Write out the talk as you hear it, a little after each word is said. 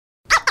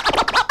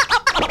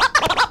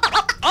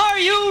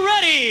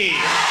ready?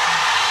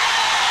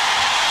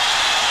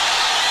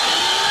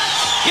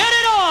 Get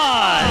it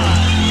on!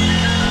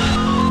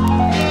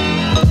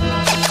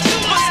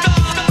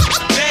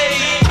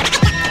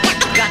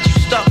 Got you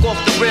stuck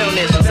off the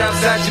realness.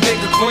 Southside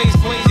Jamaica, Queens,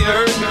 you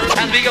heard me?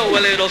 And we go a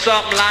little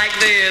something like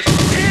this.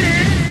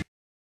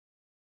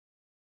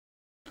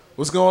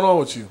 What's going on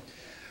with you?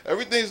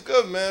 Everything's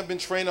good, man. Been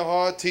training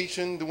hard,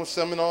 teaching, doing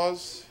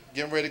seminars,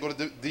 getting ready to go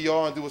to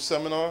DR and do a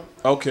seminar.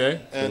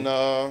 Okay. And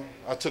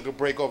I took a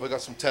break off. I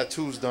got some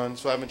tattoos done,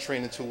 so I haven't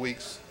trained in 2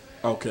 weeks.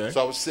 Okay.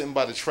 So I was sitting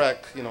by the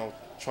track, you know,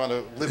 trying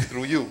to live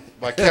through you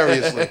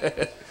vicariously.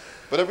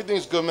 But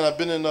everything's good, man. I've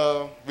been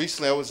in,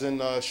 recently I was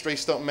in Straight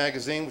Stunt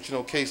magazine, which you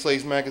know, K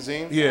Slade's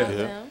magazine.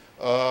 Yeah.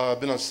 I've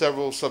been on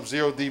several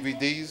Sub-Zero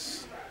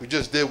DVDs. We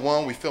just did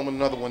one. We're filming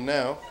another one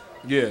now.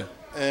 Yeah.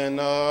 And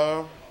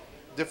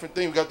different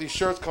thing. We got these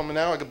shirts coming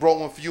out. I brought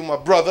one for you, my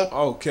brother.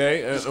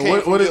 Okay. Just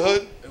came from your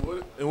hood.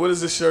 And what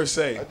does this shirt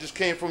say? I just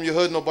came from your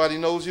hood. Nobody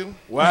knows you.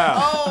 Wow.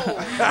 Oh. You know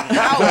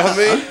what I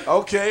mean?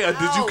 Okay.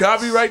 Did you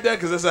copyright that?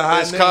 Because that's a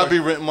high It's name.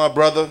 copywritten, my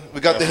brother.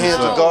 We got the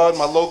hands of God.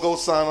 My logo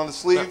sign on the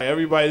sleeve.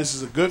 Everybody, this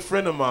is a good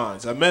friend of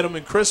mine. I met him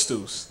in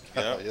Crystals.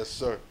 Yeah. Yes,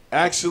 sir.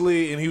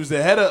 Actually, and he was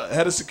the head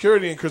of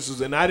security in Crystals,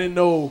 and I didn't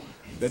know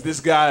that this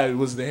guy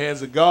was the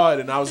hands of God,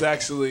 and I was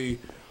actually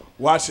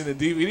watching the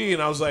DVD,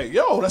 and I was like,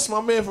 yo, that's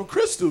my man from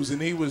Crystals,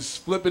 and he was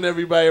flipping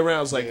everybody around.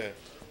 It was like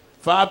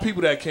 5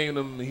 people that came to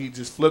him, and he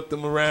just flipped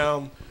them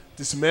around,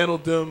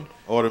 dismantled them.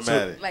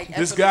 Automatic. So, like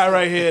this guy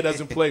right here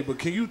doesn't play, but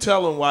can you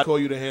tell him why I call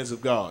you the hands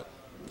of God?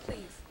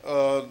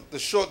 The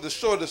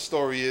shortest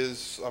story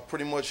is I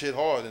pretty much hit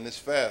hard, and it's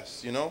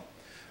fast, you know?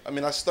 I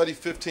mean, I studied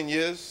 15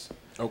 years.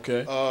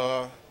 Okay.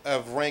 I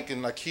have rank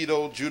in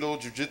Aikido, Judo,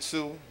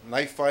 Jiu-Jitsu,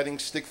 knife fighting,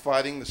 stick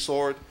fighting, the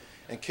sword,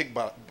 and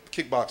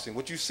kickboxing.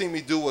 What you see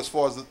me do as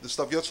far as the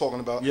stuff you're talking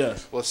about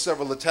was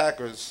several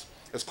attackers.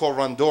 It's called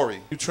Randori.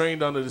 You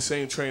trained under the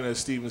same trainer as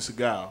Steven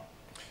Seagal.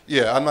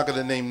 Yeah, I'm not going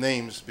to name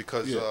names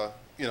because,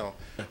 you know.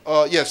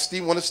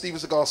 One of Steven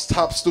Seagal's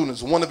top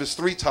students, one of his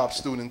 3 top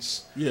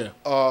students,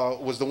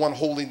 was the one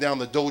holding down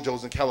the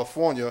dojos in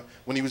California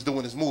when he was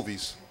doing his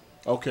movies.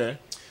 Okay.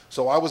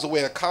 So I was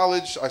away at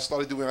college. I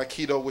started doing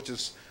Aikido, which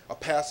is a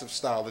passive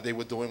style that they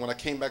were doing. When I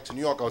came back to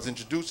New York, I was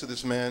introduced to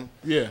this man.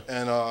 Yeah.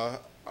 And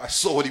I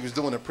saw what he was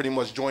doing and pretty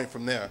much joined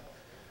from there.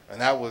 And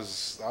that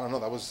was, I don't know,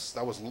 that was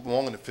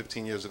longer than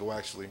 15 years ago,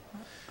 actually.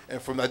 And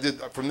from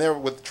there,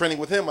 with training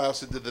with him, I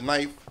also did the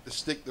knife, the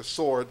stick, the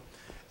sword.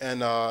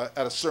 And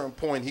at a certain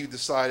point, he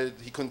decided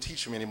he couldn't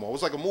teach me anymore. It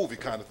was like a movie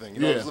kind of thing.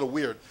 You know, it was a little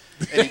weird.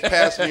 And he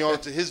passed me on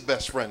to his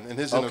best friend in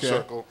his inner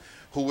circle,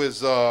 who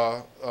is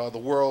the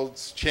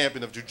world's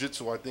champion of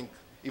jiu-jitsu, I think,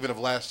 even of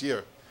last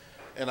year.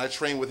 And I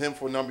trained with him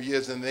for a number of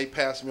years, and they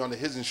passed me on to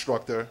his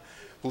instructor,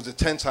 who's a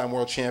 10-time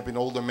world champion,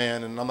 older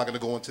man, and I'm not going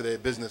to go into their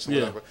business or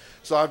whatever.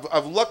 So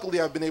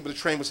luckily I've been able to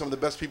train with some of the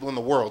best people in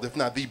the world, if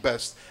not the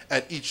best,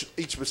 at each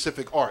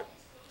specific art.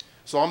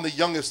 So I'm the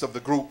youngest of the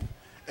group.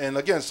 And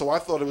again, so I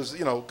thought it was,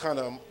 you know, kind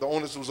of the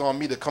onus was on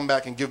me to come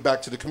back and give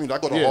back to the community. I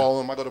go to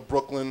Harlem, I go to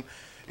Brooklyn,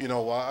 you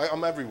know,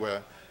 I'm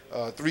everywhere.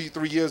 2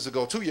 years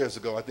ago,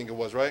 I think it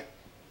was, right?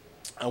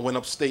 I went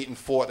upstate and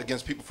fought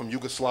against people from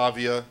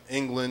Yugoslavia,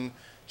 England,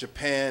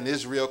 Japan,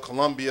 Israel,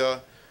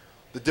 Colombia,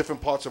 the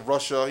different parts of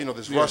Russia. You know,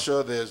 there's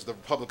Russia, there's the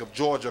Republic of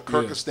Georgia,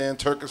 Kyrgyzstan,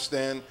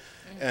 Turkestan,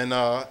 and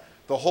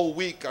the whole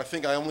week, I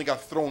think I only got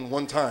thrown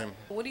 1 time.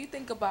 What do you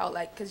think about,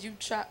 like, because you've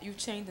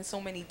changed in so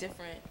many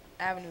different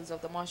avenues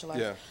of the martial arts.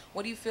 Yeah.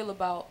 What do you feel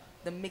about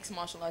the mixed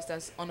martial arts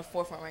that's on the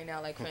forefront right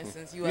now? Like, for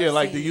instance, UFC. Yeah,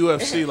 like the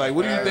UFC. Like,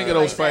 what do you think of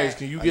those fights?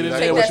 Can you get in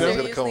there with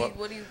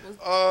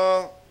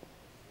them?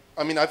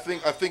 I mean, I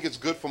think it's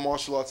good for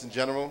martial arts in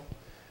general.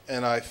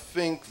 And I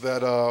think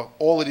that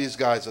all of these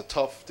guys are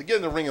tough. To get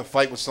in the ring and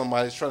fight with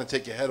somebody who's trying to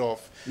take your head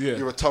off,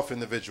 you're a tough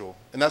individual.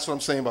 And that's what I'm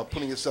saying about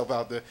putting yourself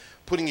out there,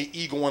 putting your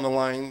ego on the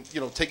line,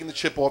 you know, taking the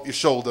chip off your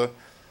shoulder.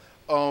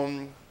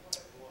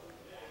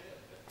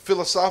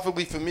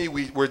 Philosophically, for me,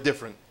 we're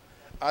different.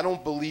 I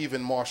don't believe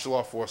in martial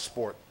art for a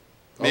sport.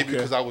 Maybe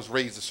because I was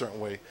raised a certain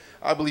way.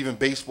 I believe in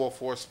baseball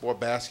for a sport,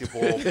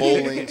 basketball,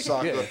 bowling,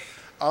 soccer.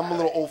 I'm a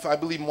little old. I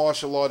believe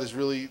martial art is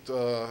really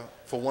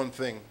for one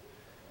thing.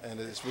 And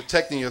it's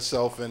protecting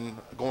yourself and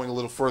going a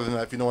little further than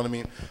that, if you know what I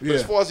mean. But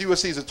as far as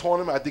UFC as a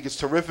tournament, I think it's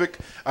terrific.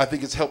 I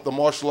think it's helped the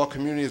martial art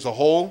community as a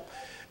whole.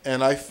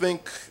 And I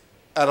think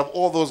out of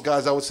all those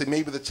guys, I would say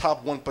maybe the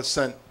top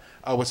 1%,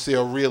 I would say,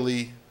 are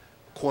really,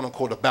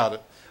 quote-unquote, about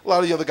it. A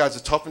lot of the other guys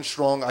are tough and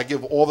strong. I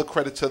give all the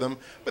credit to them.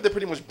 But they're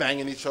pretty much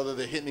banging each other.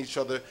 They're hitting each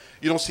other.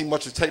 You don't see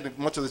much of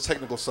the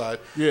technical side.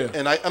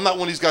 And I'm not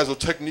one of these guys where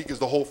technique is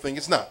the whole thing.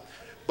 It's not.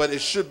 But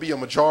it should be a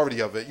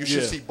majority of it. You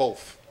should see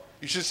both.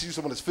 You should see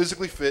someone that's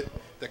physically fit,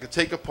 that could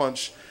take a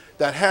punch,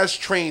 that has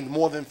trained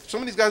more than, some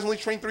of these guys only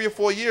train 3 or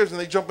 4 years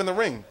and they jump in the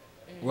ring.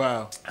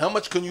 Wow. How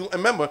much can you,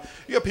 remember,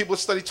 you have people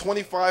that study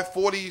 25,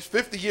 40,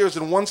 50 years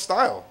in one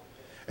style.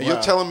 And you're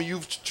telling me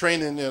you've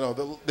trained in, you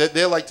know,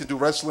 they like to do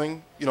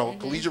wrestling, you know,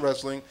 collegiate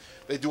wrestling.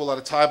 They do a lot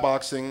of Thai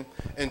boxing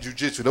and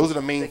jiu-jitsu. Those are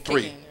the main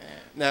 3.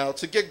 Now,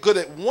 to get good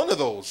at one of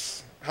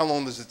those, how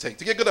long does it take?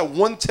 To get good at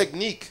one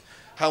technique,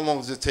 how long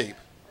does it take?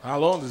 How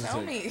long does it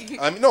Tell take? me.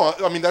 I mean, no,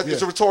 I mean,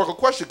 it's a rhetorical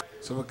question.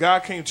 So if a guy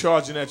came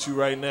charging at you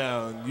right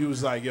now and you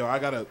was like, yo, I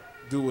got to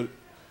do it.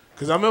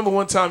 Because I remember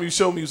one time you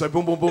showed me, you was like,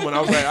 boom, boom, boom. And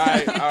I was like,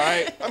 all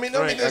right. I mean,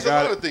 there's a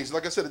lot of things.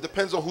 Like I said, it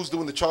depends on who's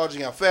doing the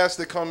charging, how fast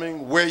they're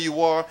coming, where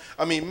you are.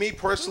 I mean, me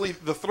personally,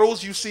 the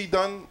throws you see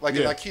done, like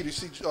in Aikido, you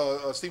see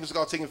Steven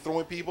Seagal taking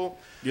throwing people.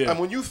 Yeah. And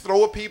when you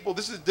throw at people,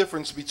 this is the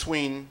difference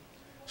between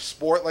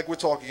sport, like we're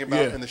talking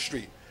about, and the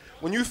street.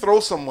 When you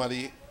throw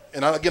somebody,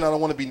 and again, I don't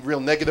want to be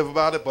real negative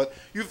about it, but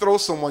you throw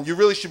someone, you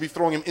really should be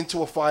throwing him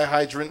into a fire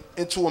hydrant,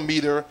 into a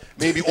meter,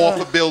 maybe off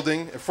a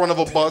building, in front of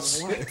a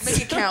bus. Make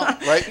it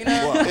count. Right? You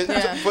know?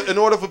 But in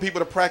order for people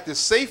to practice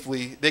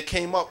safely, they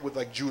came up with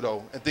like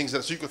judo and things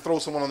so you could throw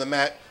someone on the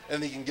mat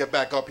and he can get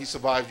back up, he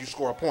survives, you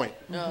score a point.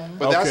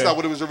 But that's not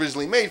what it was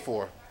originally made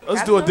for.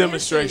 Let's do a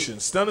demonstration.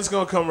 Stunna's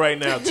going to come right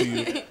now to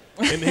you.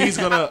 And he's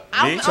going to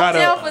try to... I'm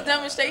down for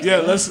demonstration.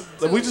 Yeah,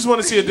 we just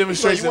want to see a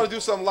demonstration. You want to do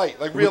something light,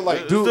 like real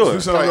light. Do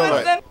something real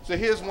light. So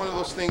here's one of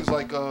those things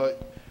like...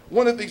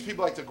 one of the things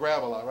people like to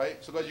grab a lot,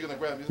 right? So guys, you're going to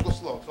grab me. Just go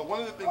slow. So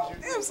one of the things you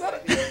do is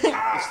take this.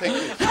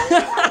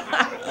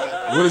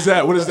 What is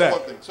that? What is that?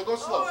 One thing. So go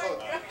slow.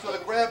 So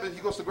to grab it, he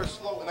goes to grab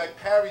slow, and I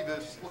parry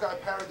this. Look how I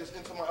parry this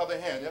into my other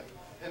hand, yeah?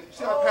 And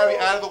see how I parry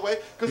out of the way?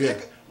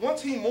 Because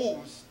once he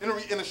moves,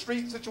 in a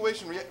street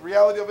situation,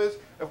 reality of it is,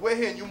 if we're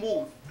here and you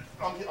move,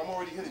 I'm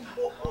already hitting you.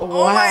 Oh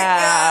my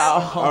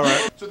God. All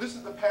right. So this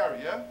is the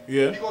parry, yeah?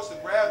 Yeah. He goes to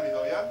grab me,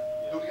 though, yeah?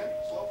 Do it again,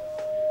 slow.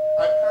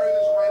 I parry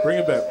this right Bring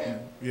it into back. his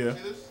hand. Yeah.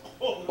 See this?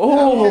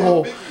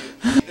 Oh.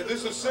 If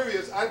this was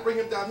serious, I'd bring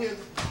him down here.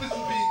 This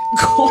would be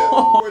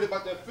worried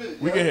about that finish.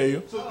 We can hear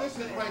you. So this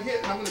is right here,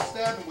 and I'm going to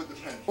stab him with the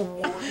pen.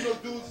 You know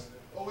dudes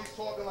always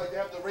talking like they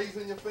have the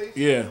razor in your face?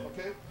 Yeah.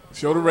 Okay?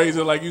 Show the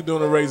razor like you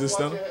doing a razor,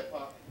 Stunna. Watch your head,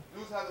 Pop.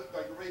 Dudes have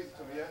like the razor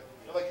to me, yeah?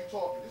 They're like you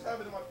talking. Just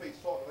have it in my face,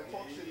 talking. Like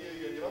talk shit,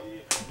 you know?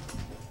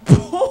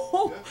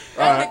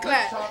 That's the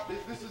clap.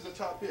 This is a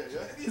chop here,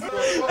 yeah?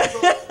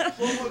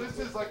 So this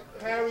is like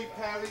parry.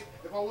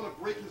 If I want to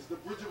break the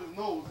bridge of his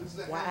nose, this is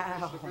a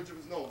hand to the bridge of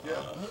his nose,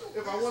 yeah?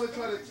 If I want to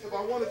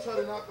try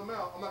to knock him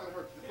out, I'm not gonna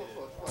hurt you.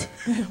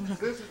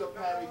 Just this is a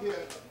parry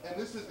here, and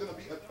this is gonna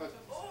be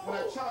when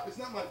I chop, it's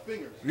not my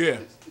fingers. Yeah.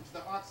 It's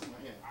the ox in my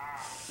hand.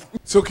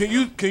 So can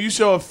you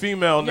show a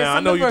female now? I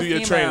know you do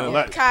your training.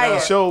 Like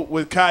show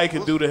what Kai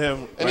can do to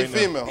him. Any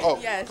female? Now. Oh,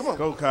 yes. Come on.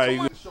 Go Kai.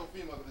 Show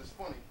female because it's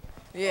funny.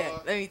 Yeah,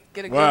 let me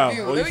get a good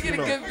view. Let me get a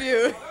good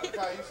view.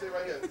 Kai, you stay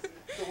right here.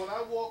 So when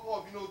I walk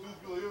off, you know, dudes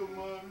be like,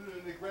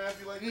 and they grab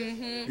you like this.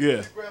 Yeah.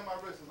 You grab my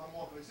wrist as I'm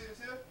walking. See this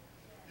here?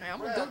 Man, I'm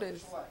gonna do this.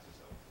 Just relax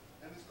yourself.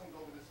 And this comes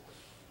over this way.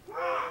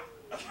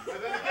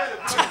 And then again,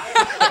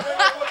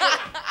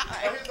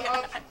 here's the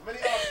options. Many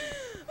options.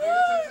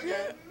 Fingertips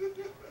again.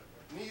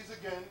 Knees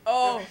again.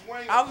 Oh,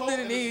 I'm do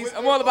the knees.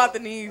 I'm all about the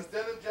knees. A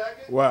denim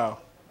jacket. Wow.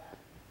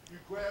 You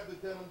grab the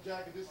denim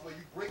jacket this way.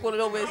 You break Put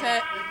it over his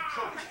head. And you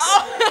choke.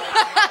 Oh.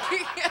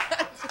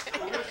 So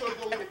we're going to show you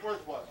the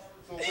first one.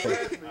 So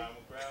grab me.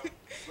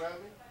 Grab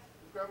me.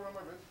 Just grab around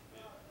my wrist.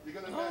 You're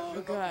going to match your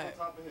knuckles on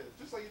top of his.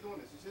 Just like you're doing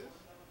this. You see this?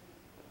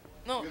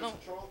 No, you're no. gonna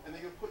control, and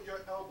then you're going to put your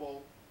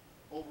elbow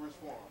over his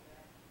forearm.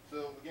 So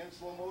again,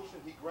 slow motion.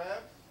 He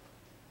grabs.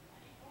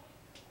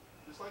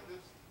 Just like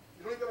this.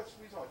 You don't even got to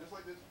squeeze hard. Just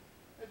like this.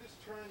 And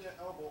just turn your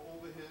elbow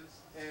over his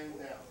and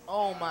down.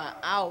 Oh my,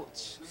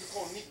 ouch. This is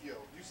called Nikyo.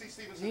 You see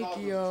Steven Seagal do this a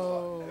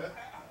Nikyo. lot, yeah?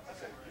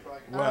 That's it. You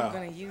probably can- Wow. I'm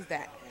gonna use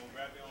that.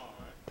 Grab your arm,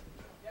 right?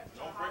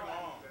 Don't break my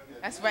arm.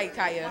 That's right,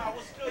 Kaya.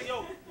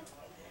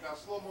 Now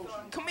slow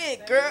motion. Come here,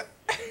 girl.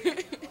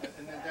 And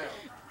then down.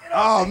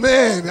 Oh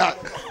man,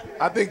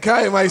 I think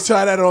Kai might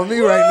try that on me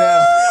right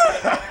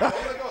now.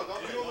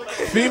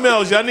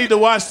 Females, y'all need to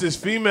watch this.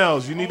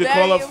 Females, you need to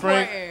call up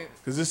Frank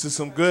because this is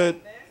some good.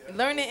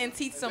 Learn it and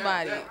teach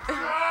somebody. Wow.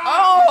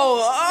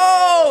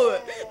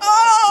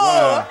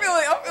 I feel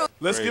it.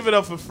 Let's give it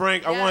up for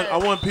Frank. I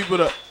want people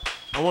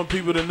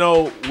to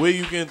know where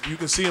you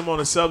can see him on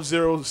the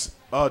Sub-Zero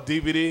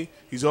DVD.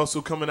 He's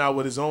also coming out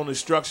with his own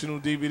instructional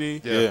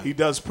DVD. Yeah. He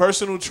does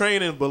personal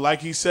training, but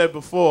like he said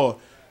before,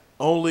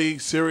 only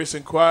serious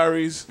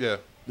inquiries. Yeah.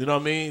 You know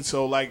what I mean?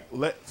 So like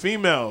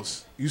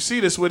females, you see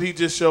this what he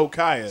just showed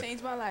Kaya.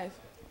 Changed my life.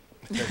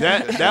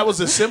 That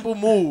was a simple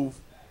move.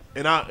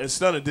 And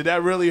Stunna, did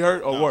that really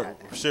hurt or work?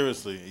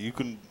 Seriously, you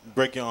can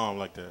break your arm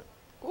like that.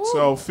 Ooh.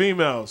 So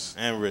females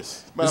and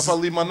wrist. Mind if I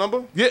leave my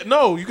number? Yeah,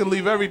 no, you can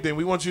leave everything.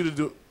 We want you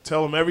to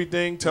tell them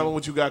everything. Tell them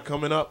what you got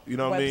coming up. You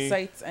know what I mean?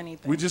 Websites,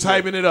 anything. We just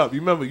hyping it up. You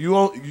remember?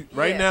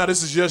 Right now.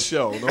 This is your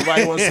show.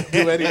 Nobody wants to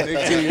do anything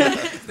to you.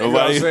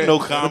 Nobody, you know no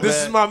comment. But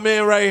this is my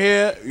man right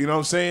here. You know what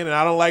I'm saying? And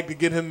I don't like to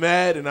get him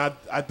mad. And I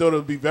thought it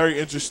would be very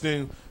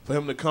interesting for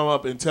him to come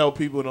up and tell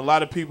people. And a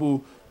lot of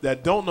people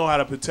that don't know how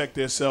to protect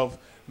themselves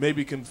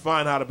maybe can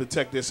find how to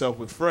protect themselves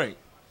with Frank.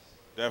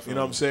 Definitely. You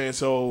know what I'm saying?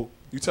 So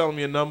you tell them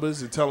your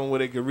numbers and tell them where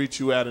they can reach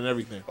you at and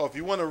everything. Oh, if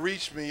you want to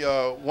reach me,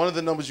 one of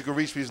the numbers you can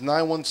reach me is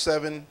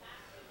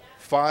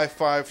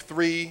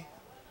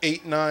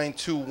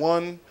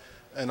 917-553-8921.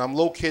 And I'm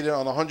located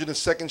on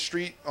 102nd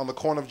Street on the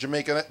corner of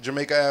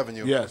Jamaica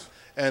Avenue. Yes.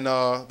 And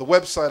the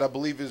website, I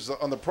believe, is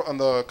on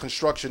the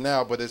construction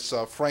now, but it's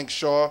Frank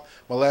Shaw.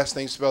 My last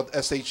name spelled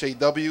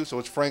S-H-A-W, so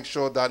it's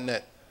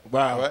frankshaw.net.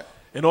 Wow. All right?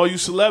 And all you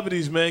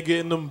celebrities, man,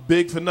 getting them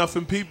big for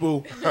nothing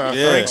people.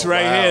 Frank's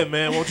right here,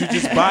 man. Won't you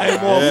just buy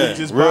him off and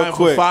just buy him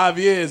for 5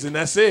 years and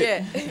that's it.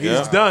 Yeah.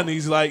 He's done.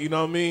 He's like, you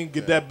know what I mean?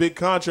 Get that big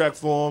contract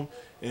for him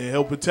and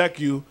he'll protect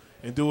you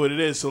and do what it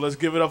is. So let's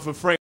give it up for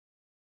Frank.